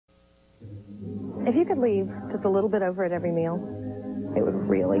If you could leave just a little bit over at every meal, it would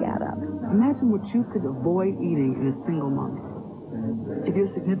really add up. Imagine what you could avoid eating in a single month. If you're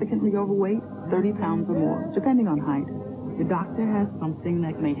significantly overweight, 30 pounds or more, depending on height, your doctor has something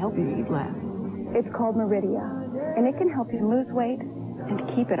that may help you eat less. It's called Meridia, and it can help you lose weight and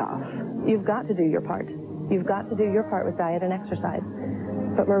keep it off. You've got to do your part. You've got to do your part with diet and exercise.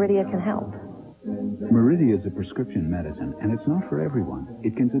 But Meridia can help. Meridia is a prescription medicine, and it's not for everyone.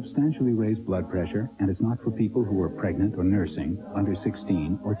 It can substantially raise blood pressure, and it's not for people who are pregnant or nursing, under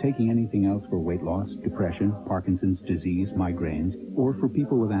 16, or taking anything else for weight loss, depression, Parkinson's disease, migraines, or for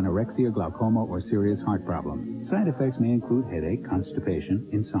people with anorexia, glaucoma, or serious heart problems. Side effects may include headache, constipation,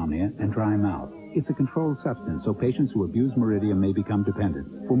 insomnia, and dry mouth. It's a controlled substance, so patients who abuse Meridia may become dependent.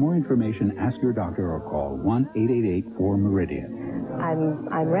 For more information, ask your doctor or call 1-888-4-MERIDIA.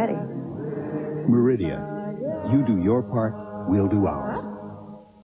 I'm ready. Meridia. You do your part, we'll do ours.